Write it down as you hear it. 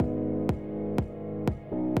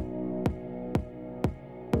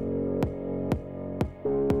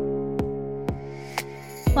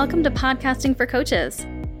Welcome to Podcasting for Coaches.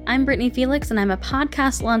 I'm Brittany Felix, and I'm a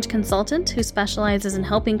podcast launch consultant who specializes in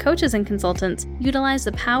helping coaches and consultants utilize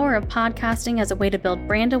the power of podcasting as a way to build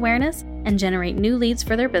brand awareness and generate new leads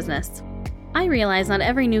for their business. I realize not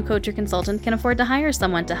every new coach or consultant can afford to hire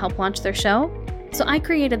someone to help launch their show, so I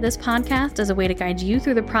created this podcast as a way to guide you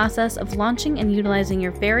through the process of launching and utilizing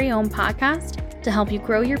your very own podcast to help you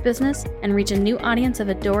grow your business and reach a new audience of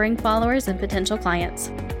adoring followers and potential clients.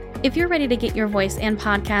 If you're ready to get your voice and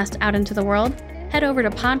podcast out into the world, head over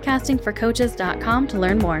to podcastingforcoaches.com to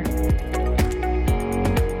learn more.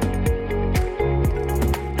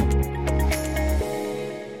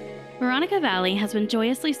 Veronica Valli has been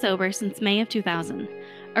joyously sober since May of 2000.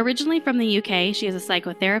 Originally from the UK, she is a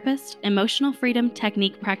psychotherapist, emotional freedom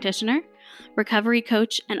technique practitioner, recovery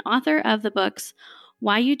coach, and author of the books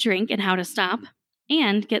Why You Drink and How to Stop,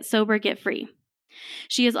 and Get Sober, Get Free.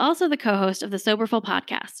 She is also the co-host of the Soberful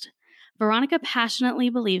podcast. Veronica passionately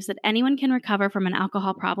believes that anyone can recover from an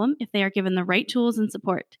alcohol problem if they are given the right tools and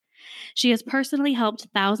support. She has personally helped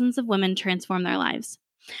thousands of women transform their lives.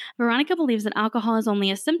 Veronica believes that alcohol is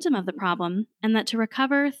only a symptom of the problem, and that to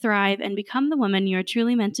recover, thrive, and become the woman you are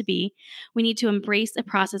truly meant to be, we need to embrace a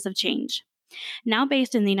process of change. Now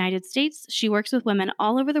based in the United States, she works with women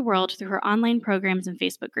all over the world through her online programs and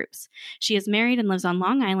Facebook groups. She is married and lives on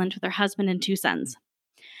Long Island with her husband and 2 sons.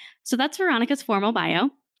 So that's Veronica's formal bio.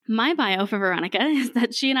 My bio for Veronica is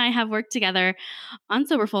that she and I have worked together on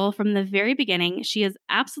Soberful from the very beginning. She is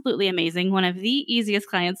absolutely amazing, one of the easiest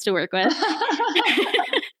clients to work with.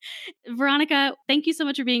 Veronica, thank you so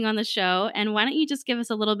much for being on the show. And why don't you just give us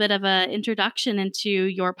a little bit of an introduction into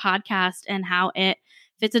your podcast and how it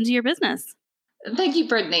fits into your business? Thank you,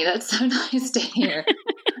 Brittany. That's so nice to hear.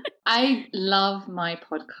 I love my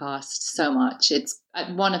podcast so much. It's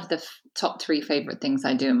one of the top 3 favorite things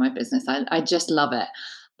I do in my business. I just love it.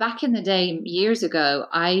 Back in the day, years ago,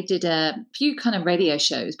 I did a few kind of radio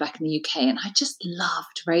shows back in the UK, and I just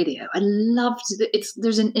loved radio. I loved it.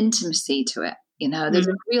 There's an intimacy to it. You know, there's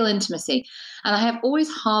a real intimacy. And I have always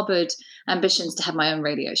harbored ambitions to have my own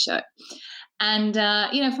radio show. And,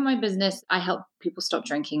 for my business, I help people stop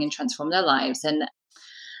drinking and transform their lives. And,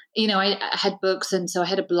 I had books, and so I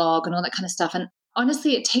had a blog and all that kind of stuff. And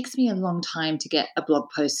honestly, it takes me a long time to get a blog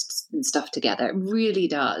post and stuff together. It really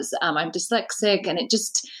does. I'm dyslexic, and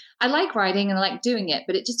I like writing and I like doing it,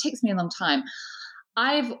 but it just takes me a long time.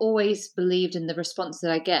 I've always believed in the response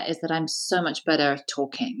that I get is that I'm so much better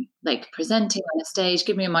talking, like presenting on a stage,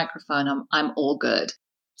 give me a microphone, I'm all good.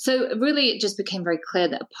 So really, it just became very clear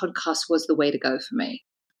that a podcast was the way to go for me.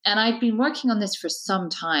 And I'd been working on this for some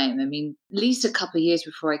time. I mean, at least a couple of years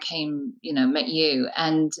before I met you.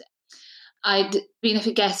 And I'd been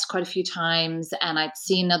a guest quite a few times, and I'd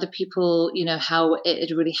seen other people, how it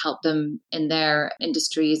had really helped them in their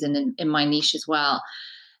industries and in my niche as well.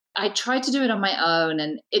 I tried to do it on my own,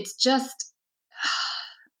 and it's just,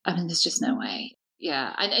 there's just no way.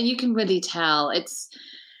 Yeah. And you can really tell it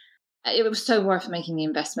was so worth making the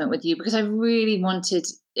investment with you, because I really wanted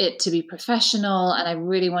it to be professional, and I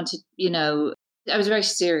really wanted, I was very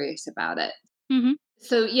serious about it. Mm-hmm.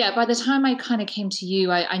 So yeah, by the time I kind of came to you,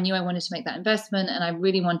 I knew I wanted to make that investment, and I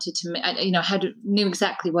really wanted to, knew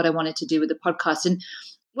exactly what I wanted to do with the podcast. And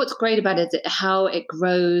what's great about it is how it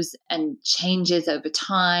grows and changes over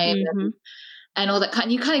time, and all that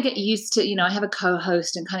you kind of get used to, I have a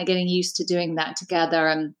co-host, and kind of getting used to doing that together.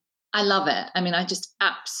 And I love it. I just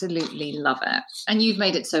absolutely love it. And you've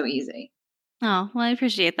made it so easy. Oh, well, I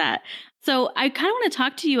appreciate that. So I kind of want to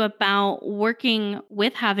talk to you about working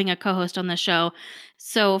with having a co-host on the show.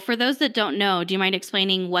 So for those that don't know, do you mind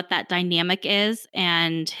explaining what that dynamic is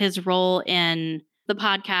and his role in the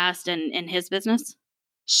podcast and in his business?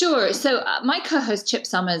 Sure. So my co-host, Chip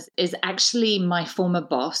Summers, is actually my former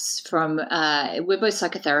boss we're both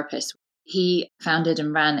psychotherapists. He founded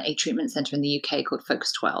and ran a treatment center in the UK called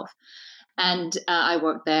Focus 12. And I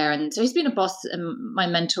worked there. And so he's been a boss and my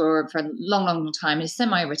mentor for a long, long, long time. He's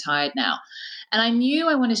semi-retired now. And I knew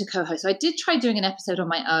I wanted to co-host. So I did try doing an episode on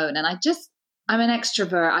my own. And I'm an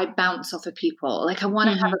extrovert. I bounce off of people. Like, I want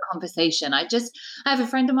to have a conversation. I have a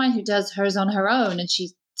friend of mine who does hers on her own, and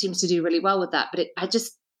she seems to do really well with that. But I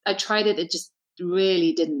tried it. It just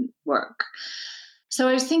really didn't work. So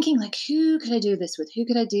I was thinking, like, who could I do this with? Who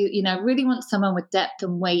could I do? I really want someone with depth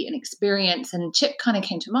and weight and experience. And Chip kind of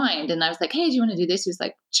came to mind. And I was like, hey, do you want to do this? He was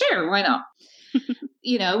like, sure, why not?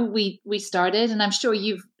 We started, and I'm sure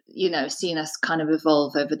you've, seen us kind of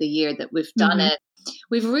evolve over the year that we've done it.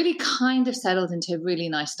 We've really kind of settled into a really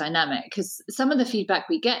nice dynamic, because some of the feedback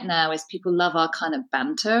we get now is people love our kind of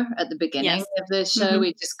banter at the beginning of the show.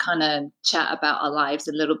 We just kind of chat about our lives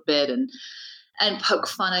a little bit, and and poke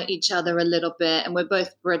fun at each other a little bit. And we're both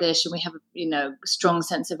British and we have, strong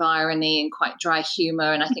sense of irony and quite dry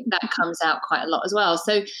humor. And I think that comes out quite a lot as well.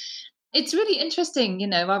 So it's really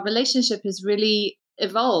interesting. Our relationship has really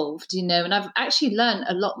evolved, and I've actually learned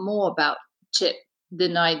a lot more about Chip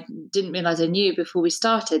than I didn't realize I knew before we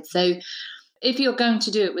started. So if you're going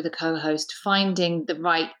to do it with a co-host, finding the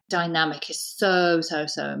right dynamic is so, so,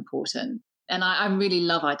 so important. And I really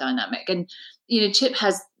love our dynamic. And, Chip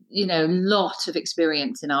has, a lot of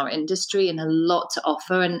experience in our industry and a lot to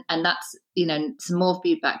offer. And that's, some more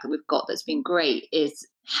feedback that we've got that's been great is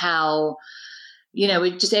how,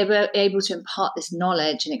 we're just able to impart this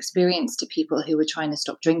knowledge and experience to people who are trying to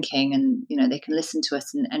stop drinking, and, they can listen to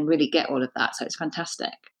us and really get all of that. So it's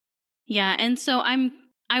fantastic. Yeah. And so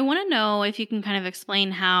I want to know if you can kind of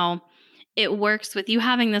explain how it works with you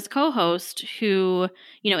having this co-host who,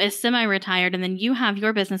 is semi-retired, and then you have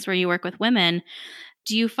your business where you work with women.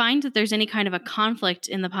 Do you find that there's any kind of a conflict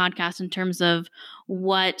in the podcast in terms of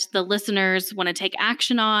what the listeners want to take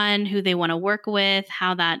action on, who they want to work with,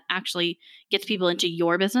 how that actually gets people into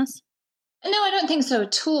your business? No, I don't think so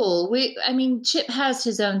at all. Chip has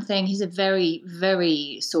his own thing. He's a very,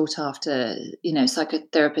 very sought after,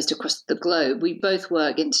 psychotherapist across the globe. We both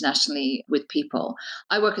work internationally with people.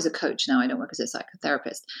 I work as a coach now. I don't work as a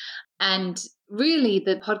psychotherapist. And really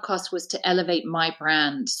the podcast was to elevate my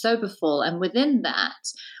brand, Soberful. And within that,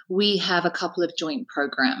 we have a couple of joint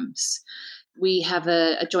programs. We have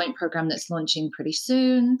a joint program that's launching pretty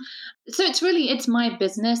soon. So it's my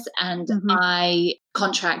business, and I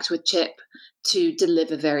contract with Chip to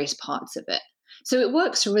deliver various parts of it. So it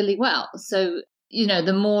works really well. So,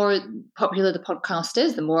 the more popular the podcast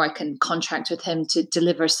is, the more I can contract with him to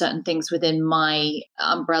deliver certain things within my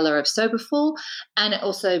umbrella of Soberful. And it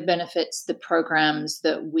also benefits the programs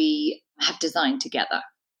that we have designed together.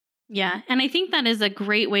 Yeah. And I think that is a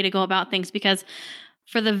great way to go about things, because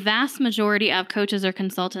for the vast majority of coaches or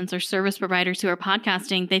consultants or service providers who are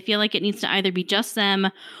podcasting, they feel like it needs to either be just them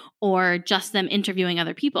or just them interviewing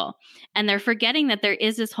other people. And they're forgetting that there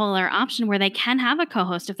is this whole other option where they can have a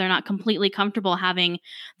co-host if they're not completely comfortable having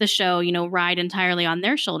the show, ride entirely on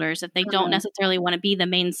their shoulders. If they don't necessarily want to be the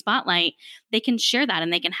main spotlight, they can share that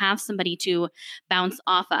and they can have somebody to bounce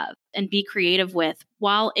off of and be creative with,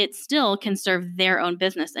 while it still can serve their own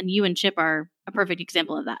business. And you and Chip are a perfect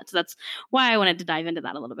example of that. So that's why I wanted to dive into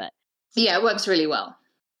that a little bit. Yeah, it works really well.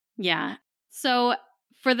 Yeah. So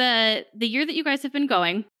for the year that you guys have been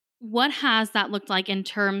going, what has that looked like in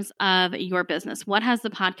terms of your business? What has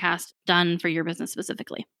the podcast done for your business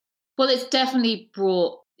specifically? Well, it's definitely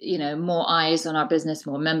brought, more eyes on our business,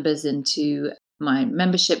 more members into my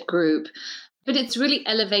membership group. But it's really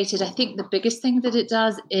elevated. I think the biggest thing that it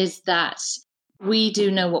does is that we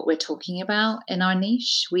do know what we're talking about in our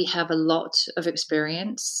niche. We have a lot of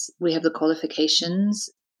experience. We have the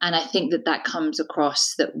qualifications. And I think that comes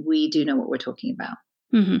across, that we do know what we're talking about.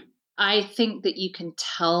 Mm-hmm. I think that you can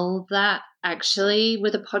tell that actually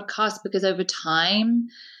with a podcast, because over time,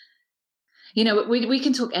 we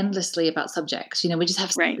can talk endlessly about subjects. We just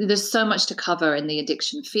have, there's so much to cover in the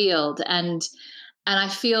addiction field. And I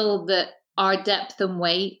feel that our depth and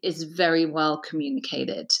weight is very well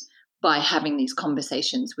communicated by having these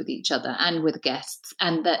conversations with each other and with guests,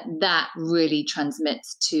 and that really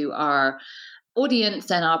transmits to our audience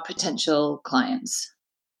and our potential clients.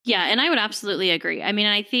 Yeah, and I would absolutely agree. I mean,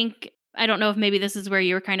 I don't know if maybe this is where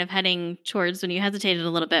you were kind of heading towards when you hesitated a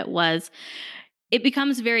little bit, was it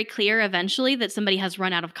becomes very clear eventually that somebody has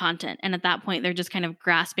run out of content. And at that point, they're just kind of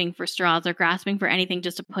grasping for straws or grasping for anything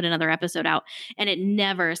just to put another episode out. And it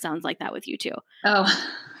never sounds like that with you two. Oh,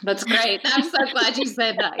 that's great. I'm so glad you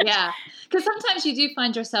said that. Yeah. Because sometimes you do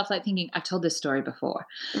find yourself like thinking, I've told this story before.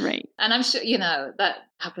 Right. And I'm sure, that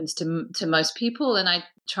happens to most people. And I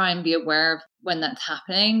try and be aware of when that's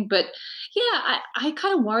happening. But yeah, I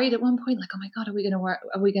kind of worried at one point, like, oh my God, are we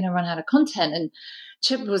going to run out of content? And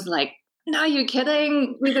Chip was like, no, you're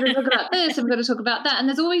kidding. We're going to talk about this and we're going to talk about that. And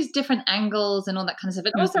there's always different angles and all that kind of stuff.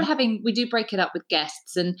 And also we do break it up with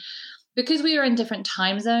guests. And because we are in different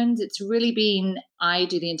time zones, it's really been, I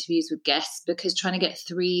do the interviews with guests, because trying to get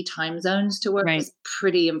 3 time zones to work is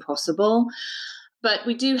pretty impossible. But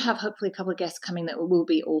we do have hopefully a couple of guests coming that will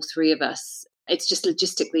be all 3 of us. It's just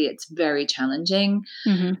logistically, it's very challenging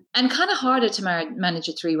and kind of harder to manage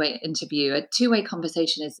a 3-way interview. A 2-way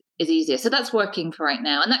conversation is easier. So that's working for right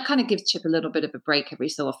now. And that kind of gives Chip a little bit of a break every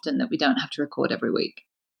so often, that we don't have to record every week.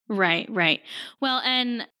 Right. Well,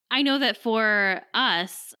 and I know that for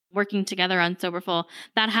us working together on Soberful,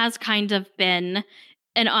 that has kind of been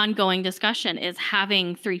an ongoing discussion is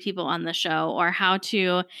having 3 people on the show, or how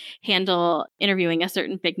to handle interviewing a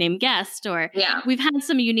certain big name guest, or Yeah. we've had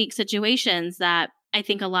some unique situations that I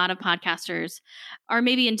think a lot of podcasters are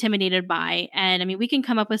maybe intimidated by. And I mean, we can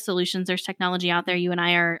come up with solutions. There's technology out there. You and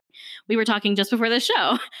I we were talking just before the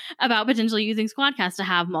show about potentially using Squadcast to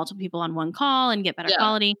have multiple people on one call and get better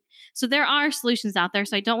quality. So there are solutions out there.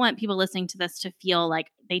 So I don't want people listening to this to feel like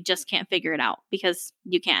they just can't figure it out, because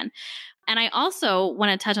you can. And I also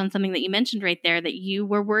want to touch on something that you mentioned right there, that you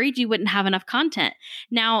were worried you wouldn't have enough content.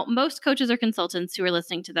 Now, most coaches or consultants who are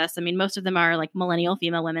listening to this, I mean, most of them are like millennial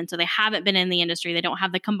female women, so they haven't been in the industry. They don't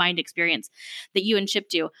have the combined experience that you and Chip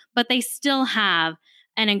do, but they still have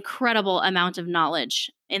an incredible amount of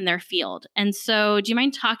knowledge in their field. And so do you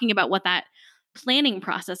mind talking about what that planning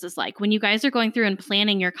process is like when you guys are going through and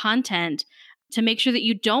planning your content to make sure that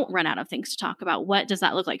you don't run out of things to talk about? What does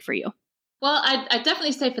that look like for you? Well, I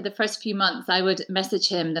definitely say for the first few months, I would message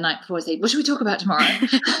him the night before and say, what should we talk about tomorrow?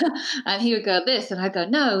 And he would go this, and I'd go,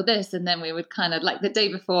 no, this. And then we would kind of like the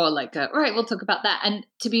day before, like, go, all right, we'll talk about that. And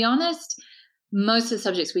to be honest, most of the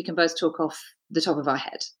subjects we can both talk off the top of our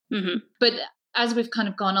head. Mm-hmm. But as we've kind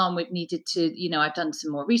of gone on, we've needed to, I've done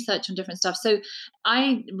some more research on different stuff. So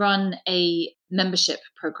I run a membership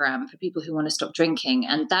program for people who want to stop drinking,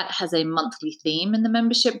 and that has a monthly theme in the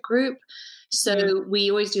membership group. So we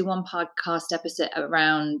always do one podcast episode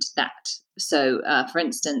around that. So, for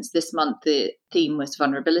instance, this month the theme was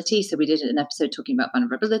vulnerability. So we did an episode talking about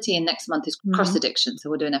vulnerability, and next month is cross addiction. So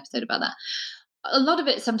we'll do an episode about that. A lot of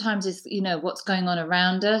it sometimes is, what's going on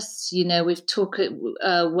around us. We've talked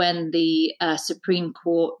when the Supreme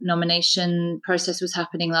Court nomination process was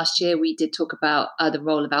happening last year, we did talk about the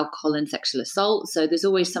role of alcohol in sexual assault. So there's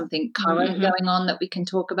always something current going on that we can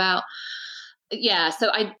talk about. Yeah.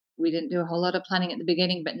 So we didn't do a whole lot of planning at the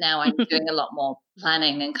beginning, but now I'm doing a lot more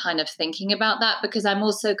planning and kind of thinking about that, because I'm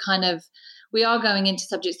also we are going into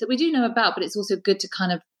subjects that we do know about, but it's also good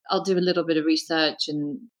to I'll do a little bit of research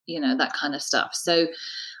and, that kind of stuff. So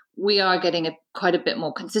we are getting quite a bit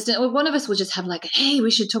more consistent. Or one of us will just have like, hey,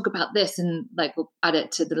 we should talk about this, and like we'll add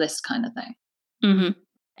it to the list kind of thing. Mm-hmm.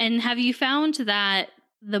 And have you found that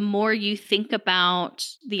the more you think about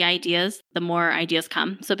the ideas, the more ideas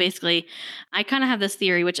come? So basically, I kind of have this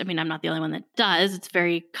theory, which, I mean, I'm not the only one that does. It's a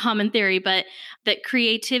very common theory, but that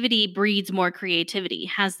creativity breeds more creativity.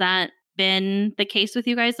 Has that been the case with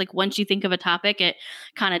you guys? Like once you think of a topic, it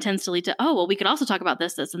kind of tends to lead to, oh, well, we could also talk about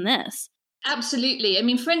this, this, and this. Absolutely. I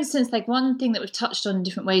mean, for instance, like one thing that we've touched on in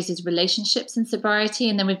different ways is relationships and sobriety.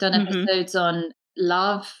 And then we've done episodes on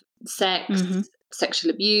love, sex,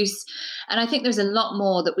 sexual abuse. And I think there's a lot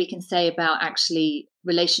more that we can say about actually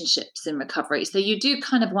relationships in recovery. So you do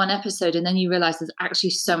kind of one episode and then you realize there's actually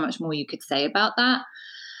so much more you could say about that.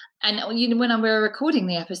 And when we were recording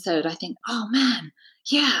the episode, I think, oh man,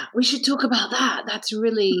 yeah, we should talk about that. That's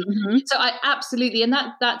really, so I absolutely, and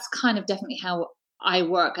that's kind of definitely how I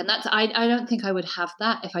work. And I don't think I would have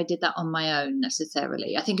that if I did that on my own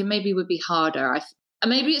necessarily. I think it maybe would be harder.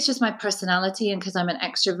 Maybe it's just my personality, and because I'm an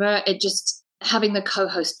extrovert, it just, having the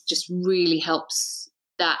co-host just really helps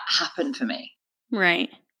that happen for me. Right.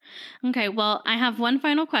 Okay. Well, I have one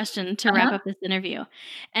final question to wrap up this interview.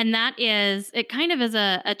 And that is, it kind of is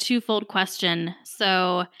a twofold question.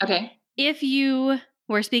 So if you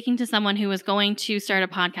were speaking to someone who was going to start a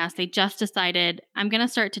podcast, they just decided, I'm going to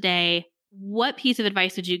start today, what piece of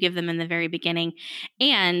advice would you give them in the very beginning?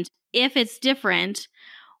 And if it's different,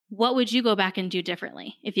 what would you go back and do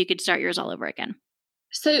differently if you could start yours all over again?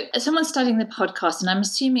 So someone's starting the podcast, and I'm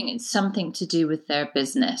assuming it's something to do with their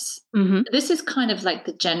business. This is kind of like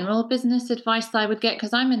the general business advice that I would get,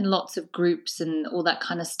 because I'm in lots of groups and all that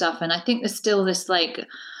kind of stuff. And I think there's still this like,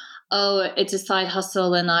 oh, it's a side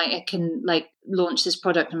hustle and I can like launch this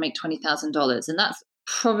product and make $20,000. And that's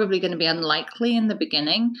probably going to be unlikely in the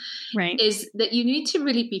beginning. Right. Is that you need to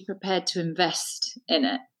really be prepared to invest in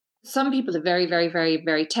it. Some people are very, very, very,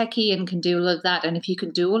 very techy and can do all of that. And if you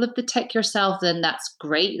can do all of the tech yourself, then that's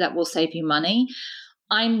great. That will save you money.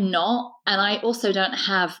 I'm not. And I also don't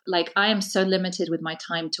have, like, I am so limited with my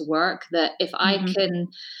time to work that if I can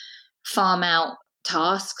farm out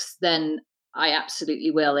tasks, then I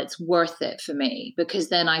absolutely will. It's worth it for me, because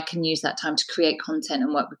then I can use that time to create content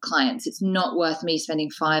and work with clients. It's not worth me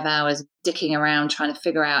spending 5 hours dicking around trying to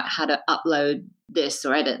figure out how to upload this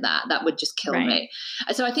or edit that. That would just kill me.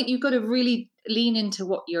 So I think you've got to really lean into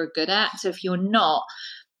what you're good at. So if you're not,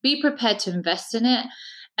 be prepared to invest in it.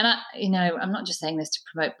 And I'm not just saying this to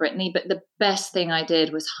promote Brittany, but the best thing I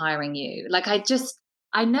did was hiring you. Like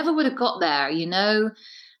I never would have got there,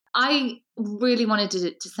 I really wanted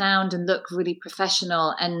it to sound and look really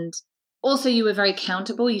professional. And also you were very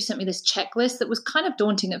accountable. You sent me this checklist that was kind of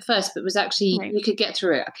daunting at first, but was actually, Right. you could get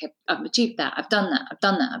through it. Okay, I've achieved that. I've done that. I've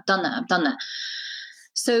done that. I've done that. I've done that.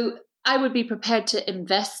 So I would be prepared to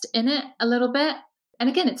invest in it a little bit. And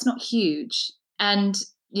again, it's not huge. And,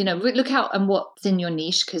 you know, look out and what's in your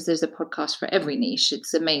niche, because there's a podcast for every niche.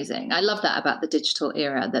 It's amazing. I love that about the digital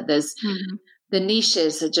era, that there's the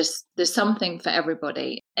niches are just, there's something for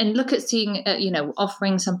everybody. And look at seeing,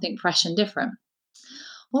 offering something fresh and different.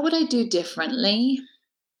 What would I do differently?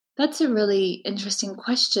 That's a really interesting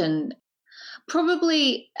question.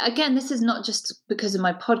 Probably, again, this is not just because of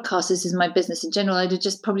my podcast, this is my business in general. I'd have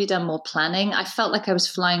just probably done more planning. I felt like I was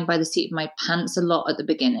flying by the seat of my pants a lot at the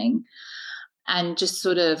beginning and just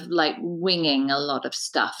sort of like winging a lot of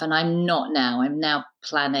stuff. And I'm not now. I'm now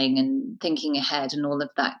planning and thinking ahead and all of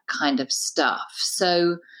that kind of stuff.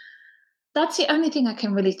 So that's the only thing I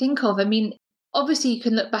can really think of. I mean, obviously you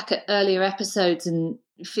can look back at earlier episodes and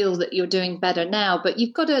feel that you're doing better now, but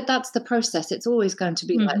you've got to, that's the process. It's always going to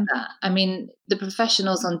be like that. I mean, the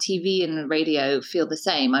professionals on TV and radio feel the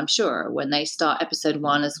same, I'm sure, when they start episode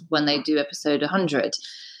 1 as when they do episode 100.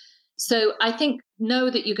 So I think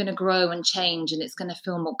know that you're going to grow and change, and it's going to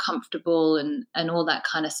feel more comfortable and all that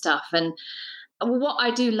kind of stuff. And what I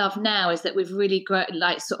do love now is that we've really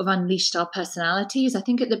sort of unleashed our personalities. I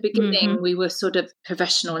think at the beginning we were sort of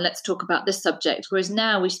professional and let's talk about this subject, whereas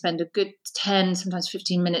now we spend a good 10, sometimes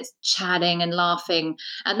 15 minutes chatting and laughing.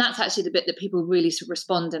 And that's actually the bit that people really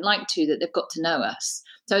respond and like to, that they've got to know us.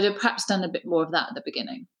 So I'd have perhaps done a bit more of that at the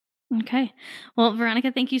beginning. Okay. Well,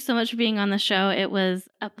 Veronica, thank you so much for being on the show. It was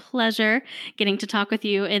a pleasure getting to talk with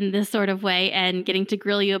you in this sort of way and getting to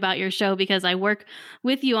grill you about your show, because I work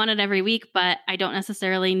with you on it every week, but I don't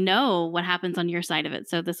necessarily know what happens on your side of it.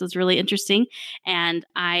 So this was really interesting. And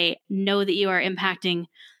I know that you are impacting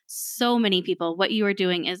so many people. What you are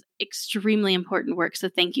doing is extremely important work. So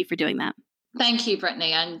thank you for doing that. Thank you,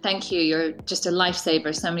 Brittany. And thank you. You're just a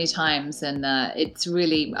lifesaver so many times. And it's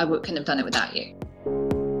really, I couldn't have done it without you.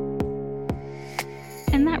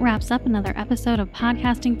 And that wraps up another episode of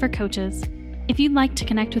Podcasting for Coaches. If you'd like to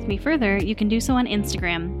connect with me further, you can do so on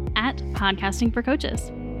Instagram at Podcasting for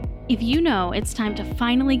Coaches. If you know it's time to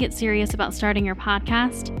finally get serious about starting your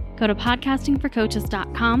podcast, go to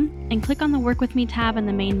podcastingforcoaches.com and click on the Work With Me tab in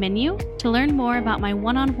the main menu to learn more about my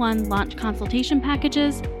one-on-one launch consultation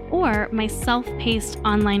packages or my self-paced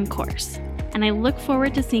online course. And I look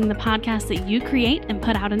forward to seeing the podcast that you create and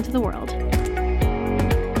put out into the world.